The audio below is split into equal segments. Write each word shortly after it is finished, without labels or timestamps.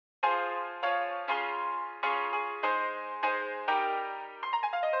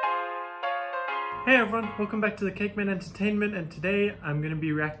Hey everyone, welcome back to the Cake Man Entertainment, and today I'm going to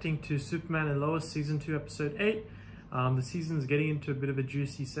be reacting to Superman and Lois Season 2 Episode 8. The season's getting into a bit of a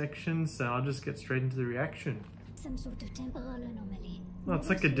juicy section, so I'll just get straight into the reaction. Some sort of temporal anomaly. Oh, it's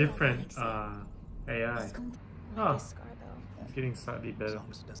like a different AI. Oh, it's getting slightly better.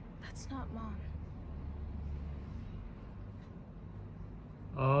 That's not Mom.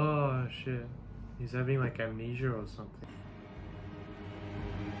 Oh shit, he's having like amnesia or something.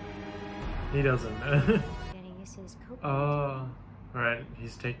 He doesn't know. Oh, alright,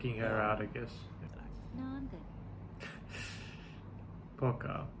 he's taking her out, I guess. No, I'm good. Poor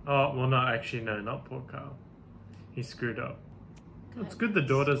Carl. Oh, well, not actually, no, not poor Carl. He screwed up. It's good the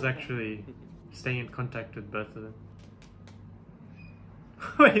daughter's actually staying in contact with both of them.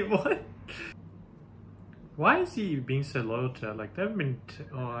 Wait, what? Why is he being so loyal to her? Like, they haven't been...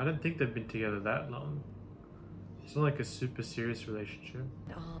 I don't think they've been together that long. It's not like a super serious relationship.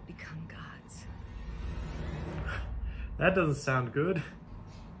 All become gods. That doesn't sound good.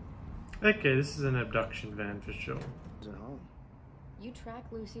 Okay, this is an abduction van for sure. Is it home? You track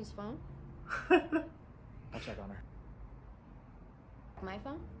Lucy's phone? I'll check on her. My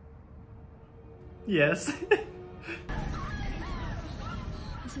phone? Yes.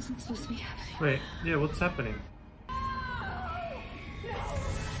 This isn't supposed to be happening. Wait, yeah, what's happening?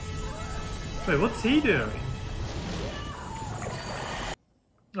 Wait, what's he doing?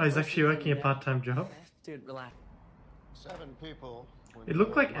 Oh, he's actually working a part-time job? Dude, relax. 7 people. It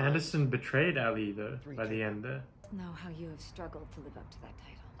looked like Anderson betrayed Ali though, by the end there. Know how you have struggled to live up to that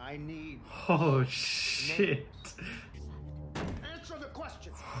title. I need. Oh shit. Answer the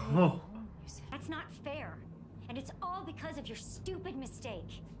question. Oh. That's not fair. And it's all because of your stupid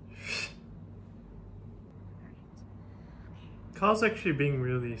mistake. Carl's actually being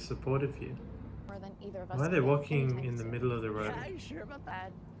really supportive here. More than either of us. Why are they walking in the middle of the road? Are you sure about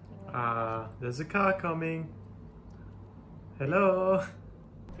that? There's a car coming. Hello.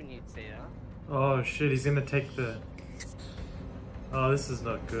 Oh shit, he's gonna take the... Oh, this is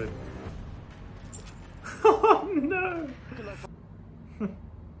not good. Oh no!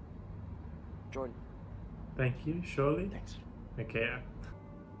 Jordan. Thank you, surely? Thanks. Okay, yeah.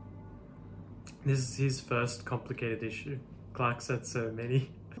 This is his first complicated issue. Clark said so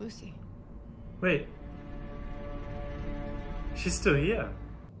many. Lucy. Wait. She's still here.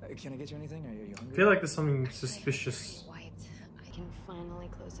 Can I get you anything? Are you I hungry? feel like there's something suspicious. I can finally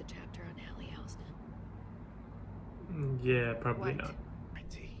close the chapter on Allie Houston. Yeah, probably What? not. My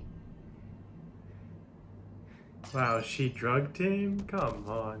tea. Wow, she drugged him? Come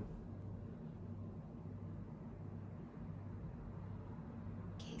on.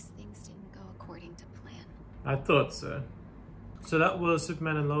 In case things didn't go according to plan. I thought so. So that was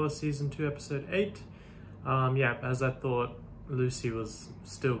Superman and Lois Season 2 Episode 8. Yeah, as I thought, Lucy was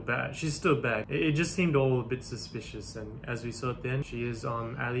still bad. She's still bad. It just seemed all a bit suspicious, and as we saw at the end, she is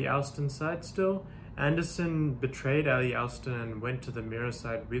on Ali Alston's side still. Anderson betrayed Ali Alston and went to the mirror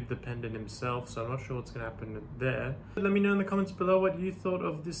side with the pendant himself, so I'm not sure what's going to happen there. Let me know in the comments below what you thought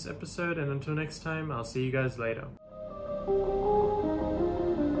of this episode, and until next time, I'll see you guys later.